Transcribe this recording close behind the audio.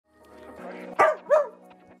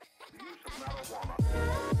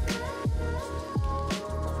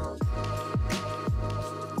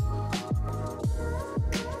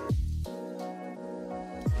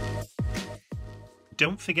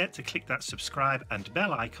don't forget to click that subscribe and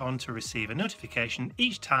bell icon to receive a notification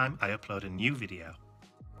each time I upload a new video.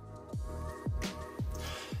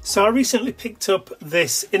 So I recently picked up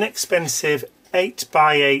this inexpensive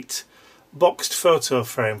 8x8 boxed photo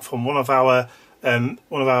frame from one of our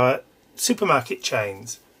supermarket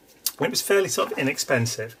chains. It was fairly sort of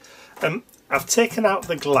inexpensive. I've taken out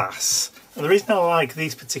the glass, and the reason I like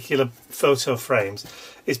these particular photo frames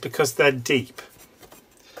is because they're deep.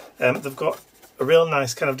 They've got a real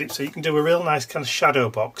nice kind of deep, so you can do a real nice kind of shadow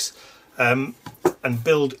box and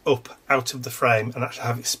build up out of the frame and actually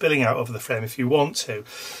have it spilling out over the frame if you want to.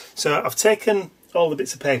 So I've taken all the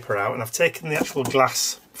bits of paper out and I've taken the actual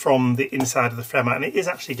glass from the inside of the frame out, and it is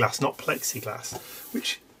actually glass, not plexiglass,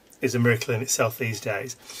 which is a miracle in itself these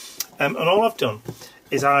days. And all I've done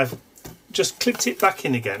is I've just clipped it back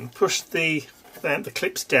in again, pushed the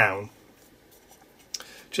clips down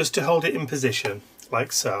just to hold it in position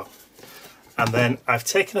like so, and then I've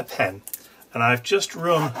taken a pen and I've just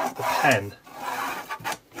run the pen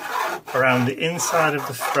around the inside of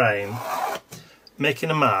the frame,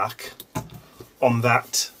 making a mark on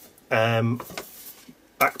that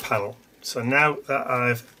back panel. So now that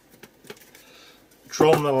I've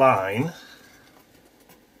drawn the line,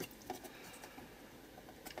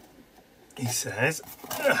 he says,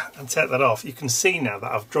 and take that off, you can see now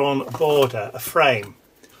that I've drawn a border, a frame,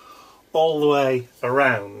 all the way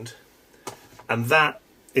around, and that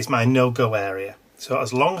is my no-go area. So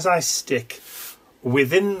as long as I stick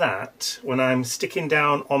within that, when I'm sticking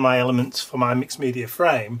down on my elements for my mixed media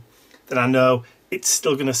frame, then I know it's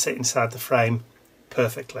still going to sit inside the frame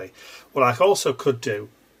perfectly. What I also could do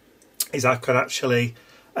is I could actually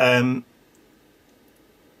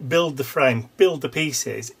build the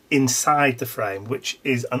pieces inside the frame, which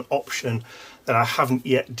is an option that I haven't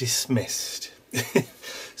yet dismissed.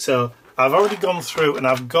 So I've already gone through and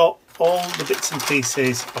I've got all the bits and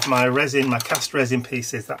pieces of my resin, my cast resin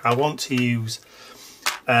pieces that I want to use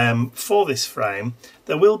for this frame.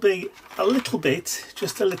 There will be a little bit,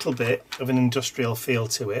 just a little bit of an industrial feel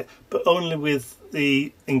to it, but only with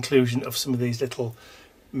the inclusion of some of these little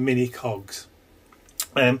mini cogs.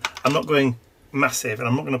 I'm not going massive, and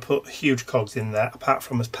I'm not going to put huge cogs in there apart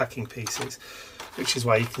from as packing pieces, which is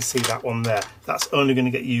why you can see that one there. That's only going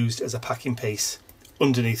to get used as a packing piece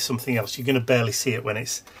underneath something else. You're going to barely see it when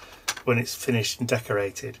it's finished and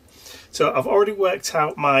decorated. So I've already worked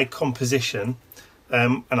out my composition,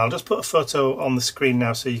 and I'll just put a photo on the screen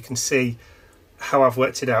now so you can see how I've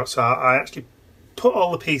worked it out. So I actually put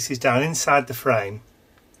all the pieces down inside the frame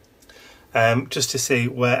just to see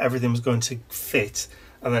where everything was going to fit,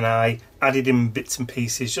 and then I added in bits and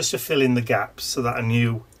pieces just to fill in the gaps so that I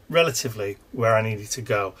knew relatively where I needed to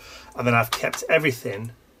go. And then I've kept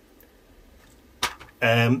everything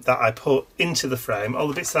that I put into the frame. All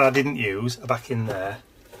the bits that I didn't use are back in there.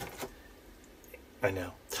 I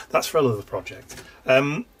know, that's for another project.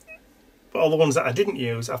 But all the ones that I didn't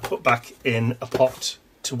use I've put back in a pot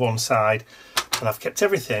to one side, and I've kept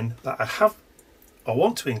everything that I have or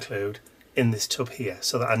want to include in this tub here,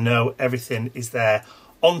 so that I know everything is there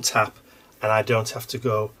on tap and I don't have to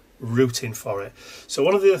go rooting for it. So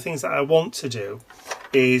one of the other things that I want to do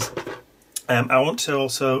is I want to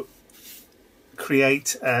also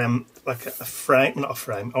create like a frame, not a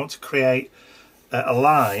frame, I want to create a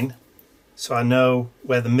line so I know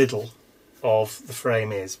where the middle of the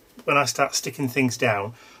frame is. When I start sticking things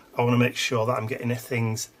down, I want to make sure that I'm getting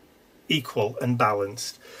things equal and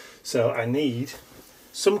balanced. So I need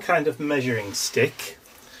some kind of measuring stick,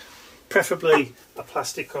 preferably a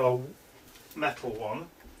plastic or metal one.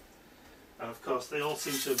 And of course they all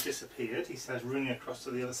seem to have disappeared. He says running across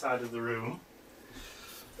to the other side of the room.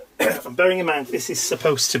 And bearing in mind this is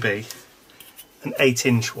supposed to be an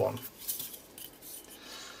 8-inch one.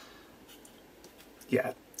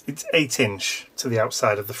 Yeah, it's 8-inch to the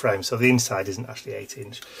outside of the frame, so the inside isn't actually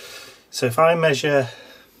 8-inch. So if I measure,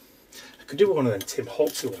 I could do one of them Tim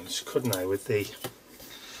Holtzy ones, couldn't I, with the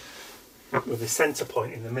centre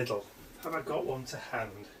point in the middle. Have I got one to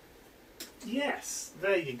hand? Yes,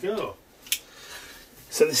 there you go.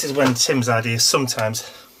 So this is when Tim's ideas sometimes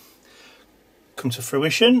come to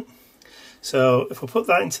fruition. So if we put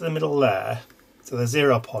that into the middle there, so the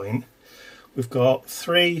 0 point, we've got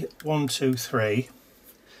 3, 1, 2, 3,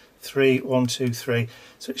 3, 1, 2, 3.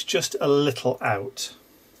 So it's just a little out,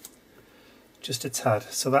 just a tad.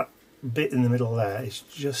 So that bit in the middle there is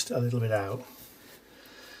just a little bit out.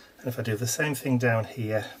 And if I do the same thing down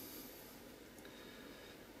here,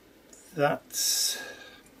 that's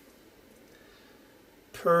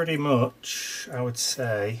pretty much, I would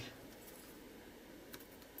say,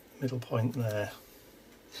 middle point there.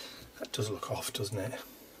 That does look off, doesn't it?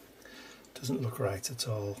 doesn't look right at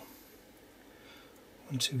all.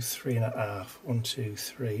 1, 2, 3.5. 1, 2,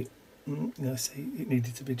 3. No, see, it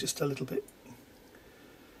needed to be just a little bit,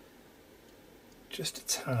 just a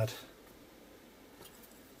tad.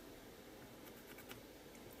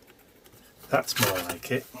 That's more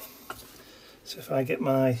like it. So if I get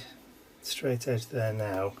my straight edge there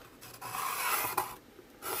now,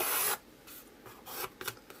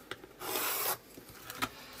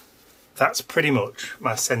 that's pretty much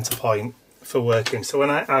my centre point for working. So when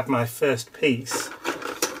I add my first piece,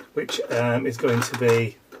 which is going to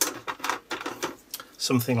be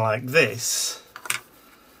something like this,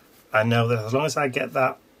 I know that as long as I get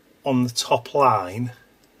that on the top line,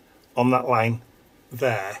 on that line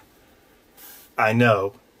there, I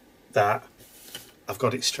know that I've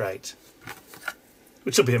got it straight,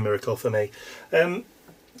 which will be a miracle for me.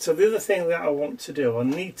 So the other thing that I want to do, or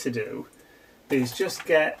need to do, is just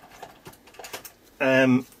get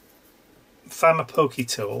find my pokey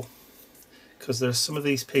tool, because there's some of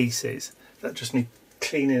these pieces that just need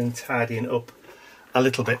cleaning and tidying up a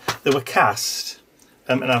little bit. They were cast,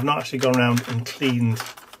 and I've not actually gone around and cleaned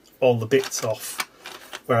all the bits off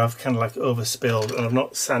where I've kind of like overspilled, and I've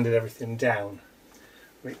not sanded everything down,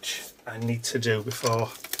 which I need to do before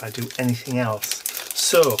I do anything else.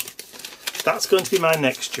 So that's going to be my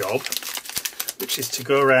next job, which is to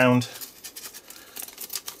go around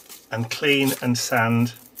and clean and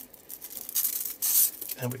sand.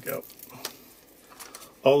 There we go.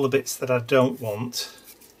 All the bits that I don't want.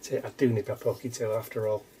 See, I do need my pokey tool after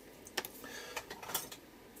all,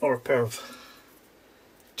 or a pair of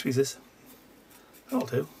tweezers. That'll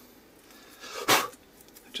do.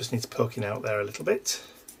 It just needs poking out there a little bit.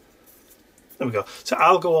 There we go. So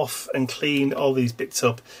I'll go off and clean all these bits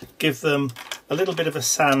up, give them a little bit of a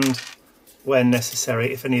sand when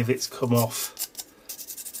necessary if any of it's come off.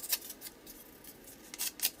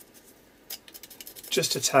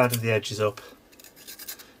 Just to tidy the edges up,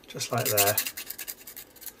 just like there.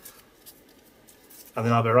 And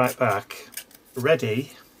then I'll be right back,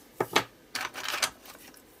 ready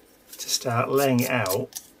to start laying it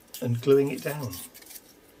out and gluing it down.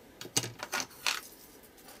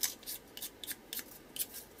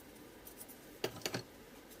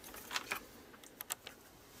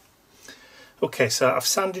 Okay, so I've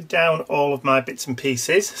sanded down all of my bits and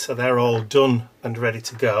pieces, so they're all done and ready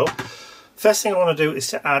to go. First thing I want to do is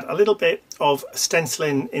to add a little bit of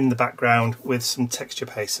stenciling in the background with some texture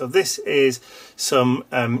paste. So this is some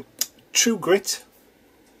True Grit.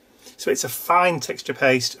 So it's a fine texture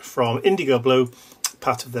paste from Indigo Blue,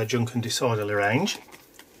 part of their Junk and Disorderly range.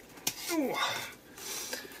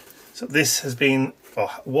 So this has been, or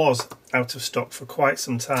was, out of stock for quite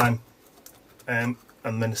some time. And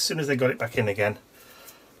then as soon as they got it back in again,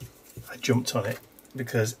 I jumped on it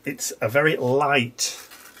because it's a very light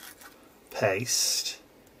paste,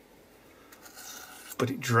 but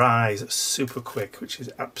it dries super quick, which is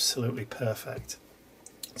absolutely perfect.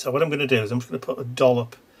 So what I'm going to do is I'm just going to put a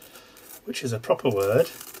dollop, which is a proper word,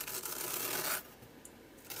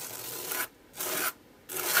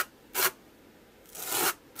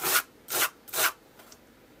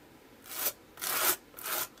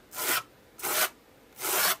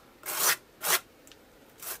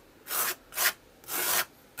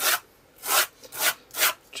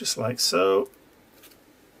 just like so,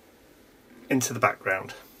 into the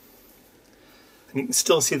background. And you can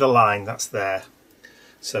still see the line that's there.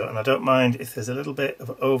 So, and I don't mind if there's a little bit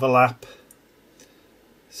of overlap.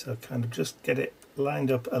 So kind of just get it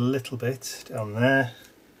lined up a little bit down there,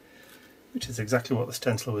 which is exactly what the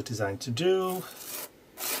stencil was designed to do.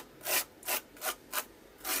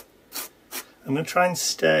 I'm going to try and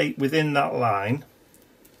stay within that line.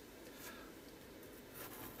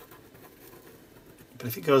 But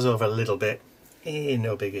if it goes over a little bit,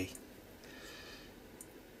 no biggie.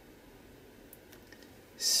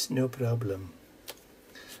 It's no problem.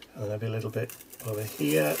 And then maybe a little bit over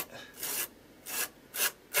here.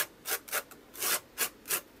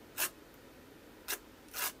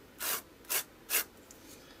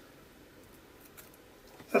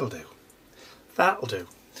 That'll do. That'll do.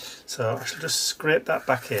 So I shall just scrape that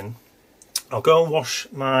back in. I'll go and wash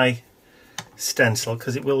my stencil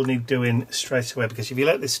because it will need doing straight away, because if you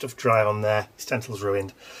let this stuff dry on there, stencil's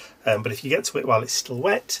ruined. But if you get to it while it's still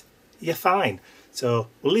wet, you're fine. So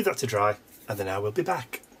we'll leave that to dry and then I will be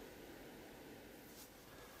back.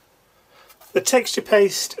 The texture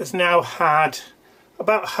paste has now had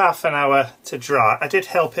about half an hour to dry. I did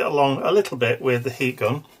help it along a little bit with the heat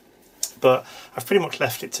gun, but I've pretty much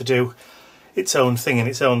left it to do its own thing in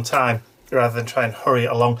its own time rather than try and hurry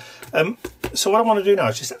it along. So what I want to do now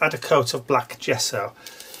is just add a coat of black gesso.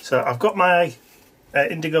 So I've got my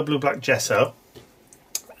indigo blue black gesso,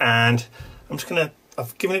 and I've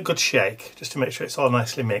given it a good shake just to make sure it's all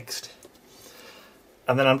nicely mixed,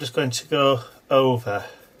 and then I'm just going to go over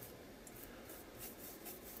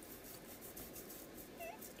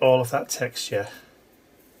all of that texture,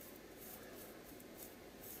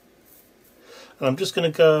 and I'm just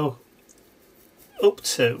going to go up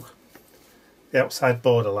to the outside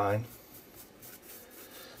borderline.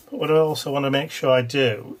 But what I also want to make sure I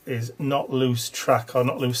do is not lose track or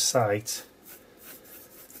not lose sight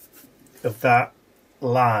of that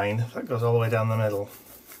line that goes all the way down the middle.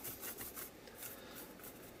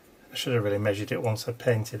 I should have really measured it once I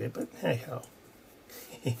painted it, but hey ho.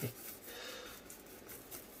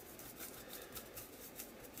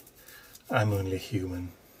 I'm only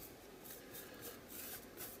human.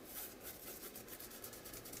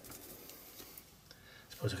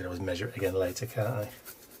 I suppose I could always measure it again later, can't I?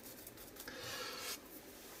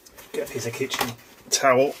 Get a piece of kitchen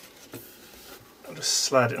towel and just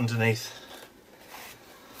slide it underneath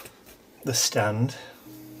the stand.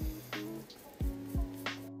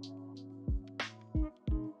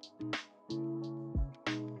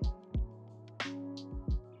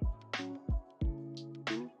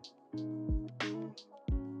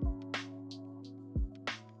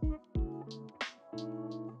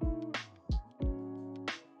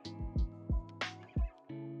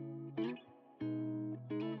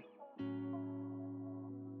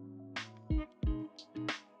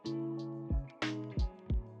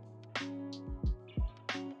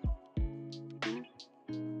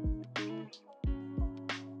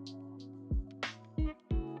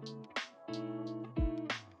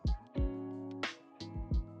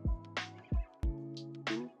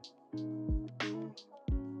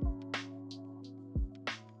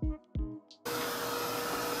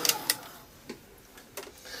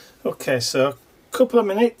 Okay, so a couple of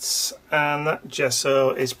minutes and that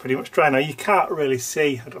gesso is pretty much dry. Now you can't really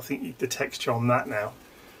see, I don't think, the texture on that now.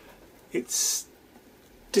 It's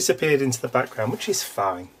disappeared into the background, which is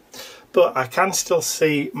fine. But I can still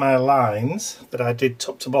see my lines that I did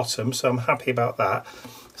top to bottom, so I'm happy about that.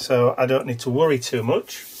 So I don't need to worry too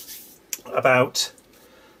much about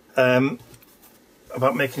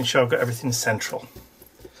making sure I've got everything central.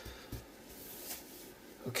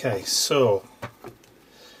 Okay, so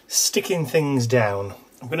sticking things down.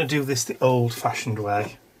 I'm going to do this the old-fashioned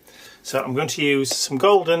way. So I'm going to use some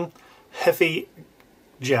golden heavy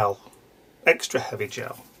gel, extra heavy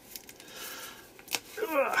gel.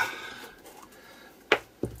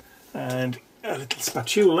 And a little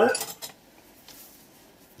spatula,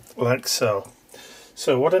 like so.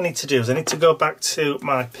 So what I need to do is I need to go back to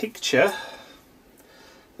my picture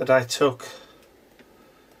that I took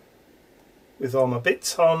with all my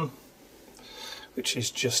bits on, which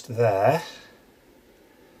is just there,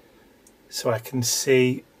 so I can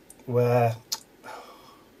see where,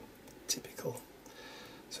 typical,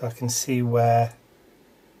 so I can see where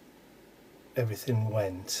everything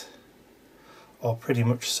went, or pretty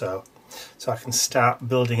much so I can start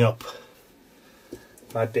building up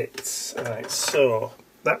my bits. Alright, so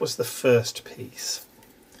that was the first piece.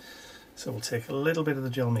 So we'll take a little bit of the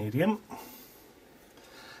gel medium.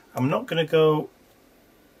 I'm not going to go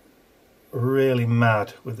really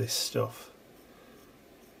mad with this stuff.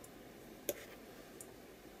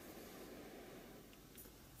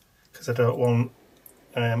 Because I don't want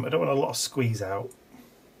a lot of squeeze out.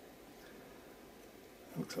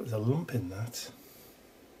 Looks like there's a lump in that.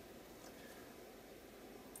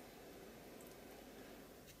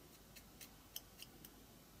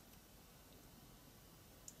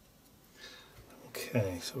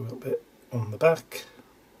 Okay, so a little bit on the back.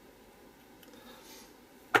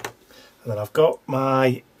 And then I've got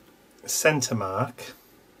my centre mark,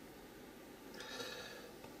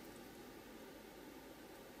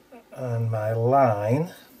 and my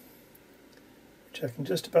line, which I can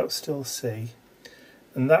just about still see,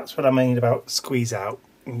 and that's what I mean about squeeze out.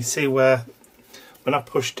 And you see where when I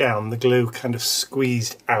push down, the glue kind of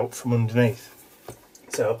squeezed out from underneath.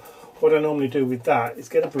 So what I normally do with that is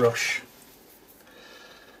get a brush,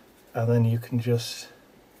 and then you can just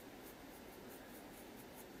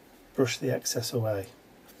brush the excess away.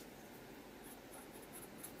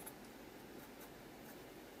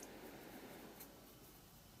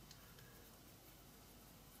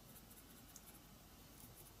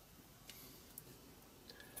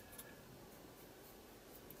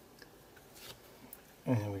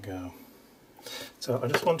 There we go. So I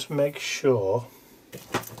just want to make sure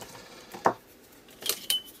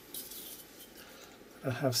I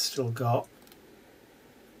have still got,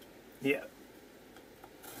 yeah,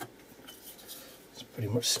 it's pretty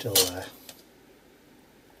much still there.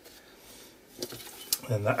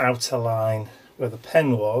 And the outer line where the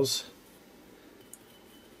pen was,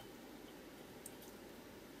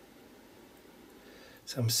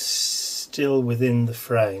 so I'm still within the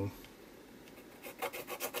frame.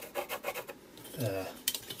 There.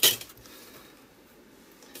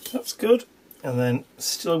 That's good. And then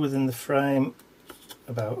still within the frame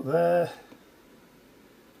about there.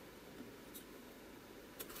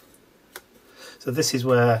 So this is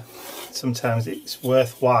where sometimes it's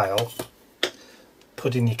worthwhile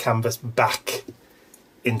putting your canvas back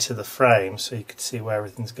into the frame so you can see where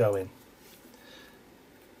everything's going.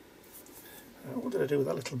 What did I do with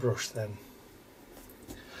that little brush then?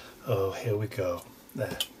 Oh, here we go.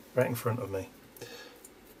 There, right in front of me.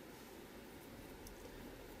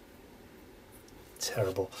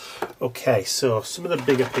 Terrible. Okay, so some of the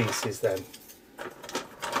bigger pieces then.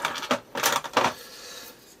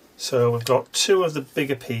 So we've got two of the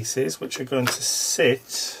bigger pieces which are going to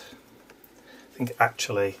sit. I think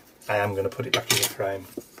actually I am going to put it back in the frame.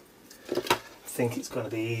 I think it's going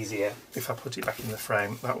to be easier if I put it back in the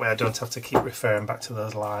frame. That way I don't have to keep referring back to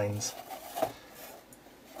those lines.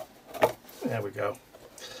 There we go.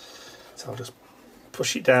 So I'll just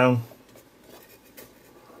push it down.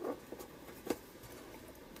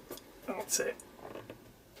 That's it.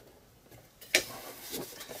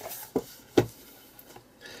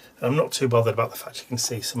 And I'm not too bothered about the fact you can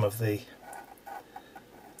see some of the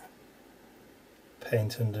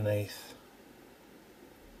paint underneath,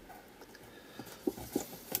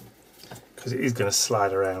 because it is going to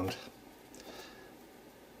slide around.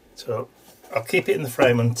 So I'll keep it in the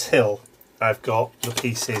frame until I've got the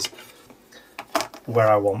pieces where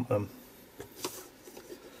I want them.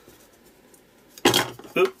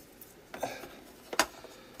 Oop.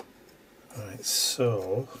 Right,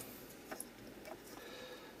 so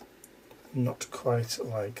not quite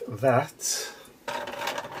like that.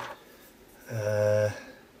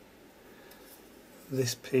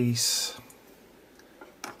 This piece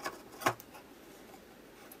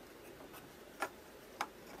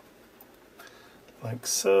like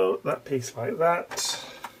so, that piece like that.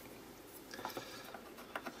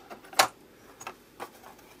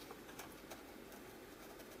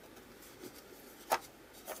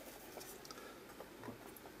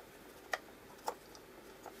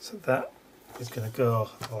 So that is going to go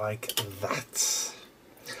like that,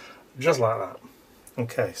 just like that.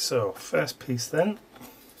 Okay, so first piece then,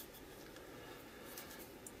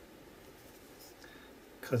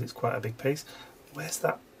 because it's quite a big piece. Where's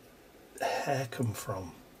that hair come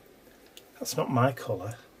from? That's not my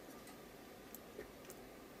colour.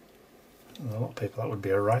 A lot of people that would be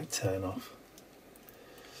a right turn off.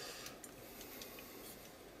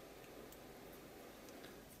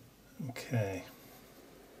 Okay.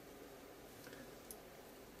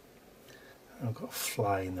 I've got a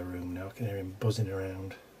fly in the room now, I can hear him buzzing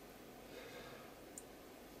around.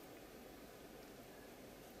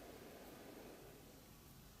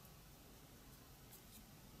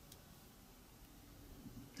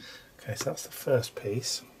 Okay, so that's the first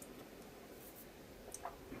piece.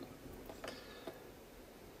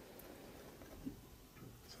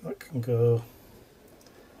 So that can go,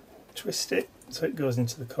 twist it so it goes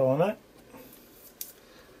into the corner.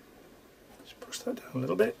 Just push that down a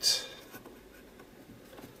little bit.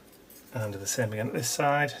 And do the same again at this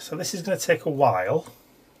side. So this is going to take a while,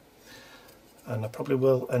 and I probably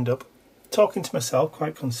will end up talking to myself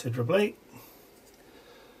quite considerably.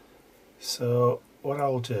 So what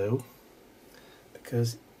I'll do,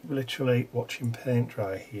 because literally watching paint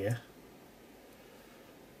dry here,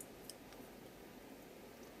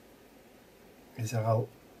 is I'll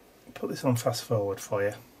put this on fast forward for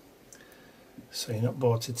you so you're not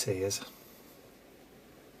bored to tears,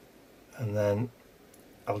 and then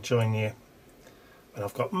I'll join you when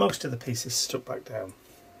I've got most of the pieces stuck back down.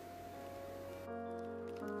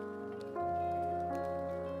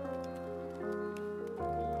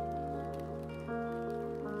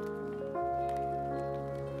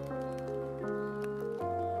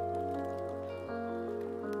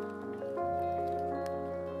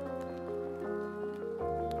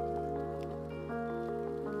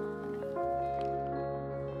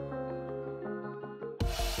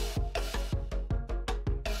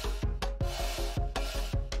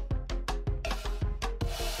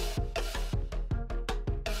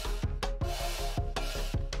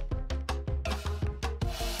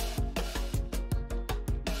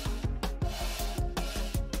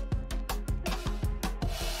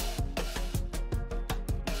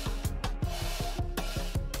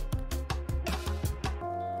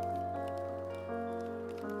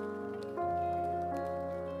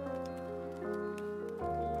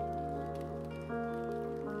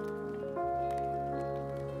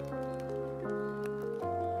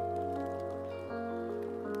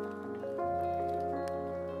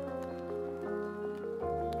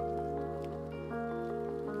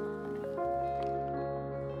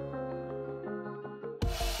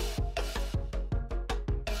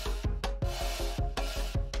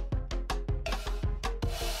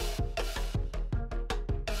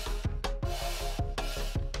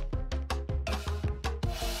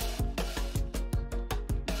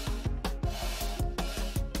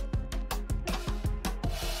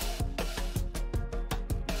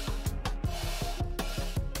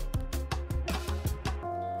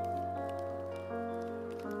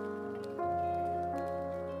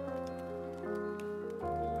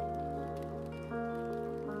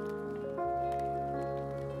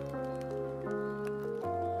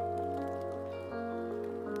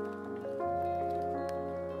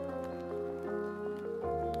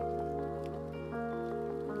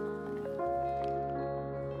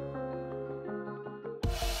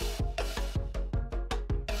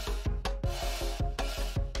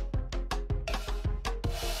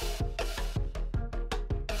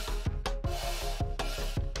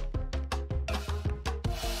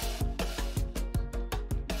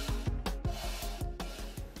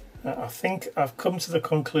 I think I've come to the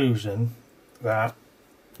conclusion that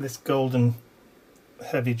this golden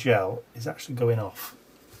heavy gel is actually going off.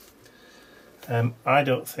 I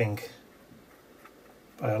don't think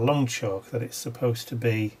by a long chalk that it's supposed to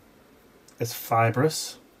be as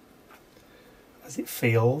fibrous as it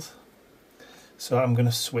feels, so I'm going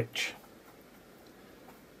to switch.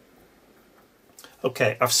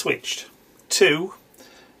 Okay, I've switched to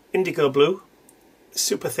indigo blue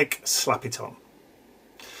super thick slap it on.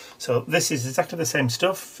 So this is exactly the same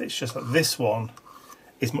stuff, it's just that this one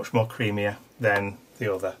is much more creamier than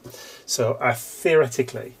the other. So I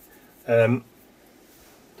theoretically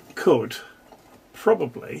could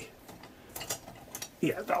probably,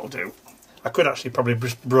 yeah, that'll do. I could actually probably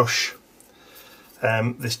just brush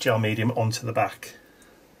this gel medium onto the back.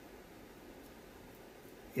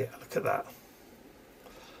 Yeah, look at that.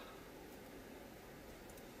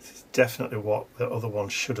 This is definitely what the other one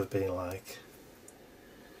should have been like.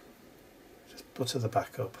 Just butter the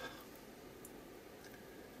back up.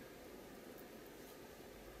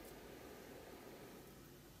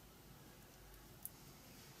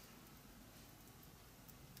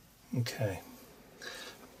 Okay,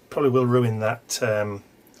 probably will ruin that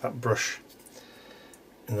that brush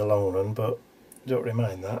in the long run, but don't really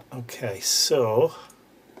mind that. Okay, so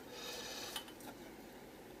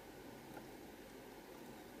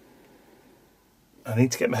I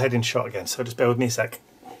need to get my head in shot again, so just bear with me a sec.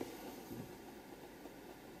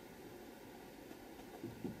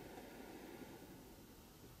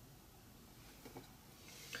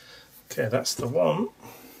 Okay, that's the one.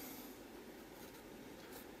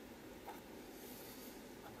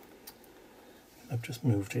 I've just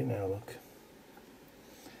moved it now, look.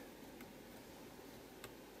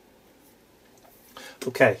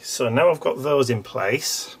 Okay, so now I've got those in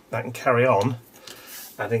place, I can carry on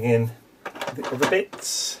adding in the other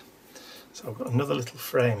bits. So I've got another little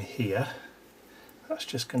frame here. That's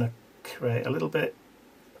just going to create a little bit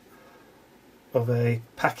of a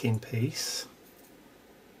packing piece.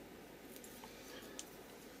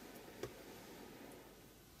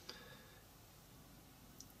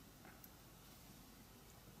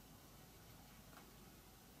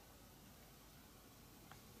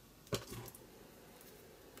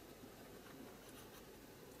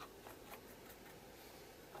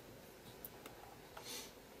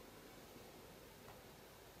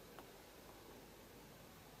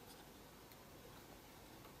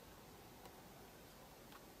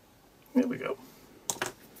 There we go.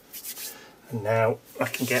 And now I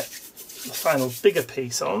can get the final bigger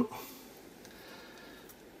piece on.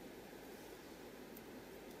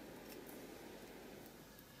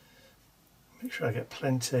 Make sure I get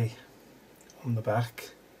plenty on the back.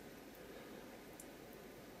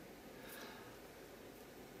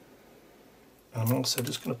 I'm also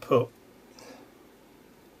just going to put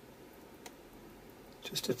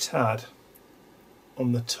just a tad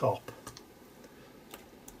on the top.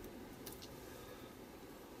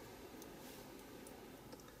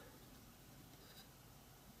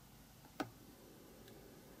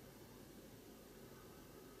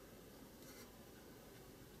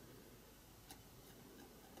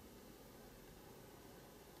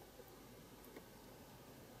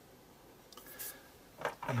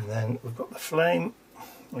 And then we've got the flame,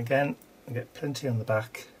 again, I get plenty on the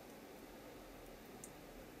back.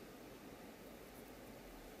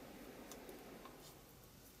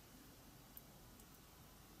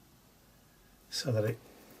 So that it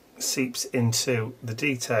seeps into the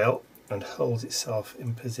detail and holds itself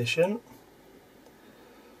in position.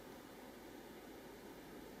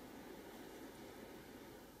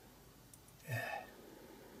 Yeah.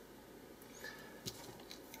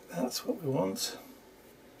 That's what we want.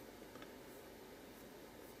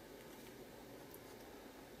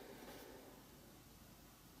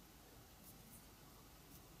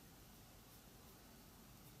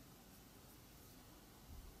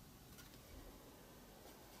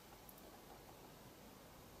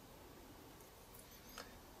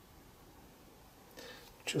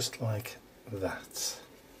 Just like that.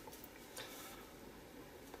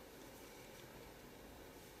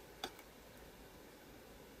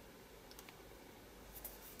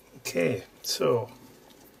 Okay, so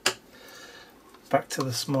back to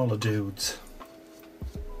the smaller dudes.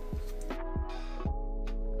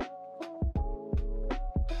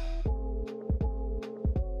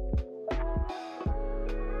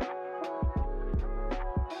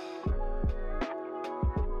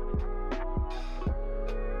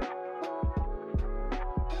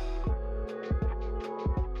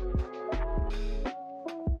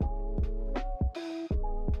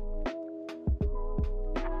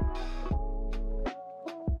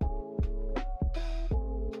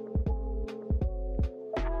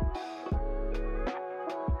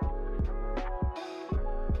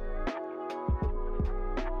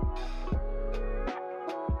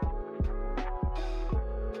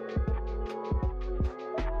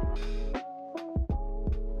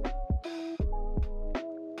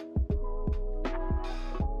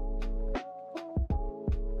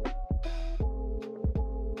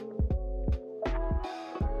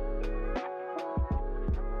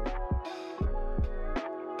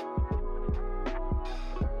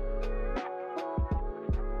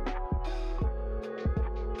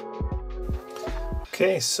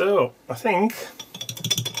 Okay, so I think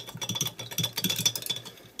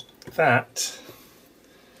that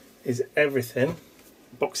is everything.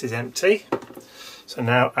 The box is empty. So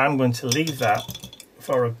now I'm going to leave that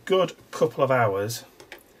for a good couple of hours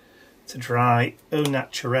to dry au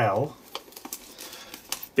naturel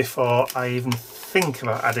before I even think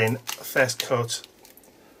about adding a first coat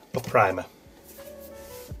of primer.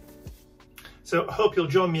 So I hope you'll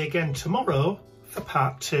join me again tomorrow for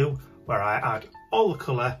part 2, where I add all the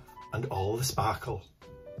colour and all the sparkle.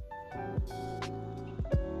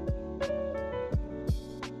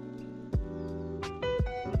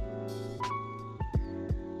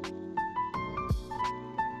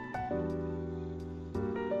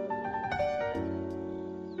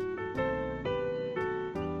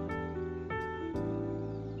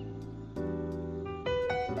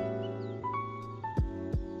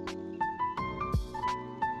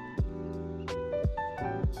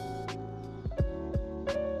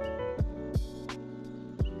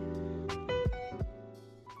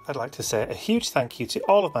 I'd like to say a huge thank you to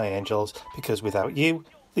all of my angels, because without you,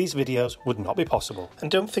 these videos would not be possible.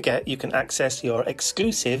 And don't forget, you can access your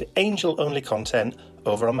exclusive angel-only content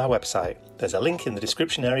over on my website. There's a link in the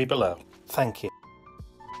description area below. Thank you.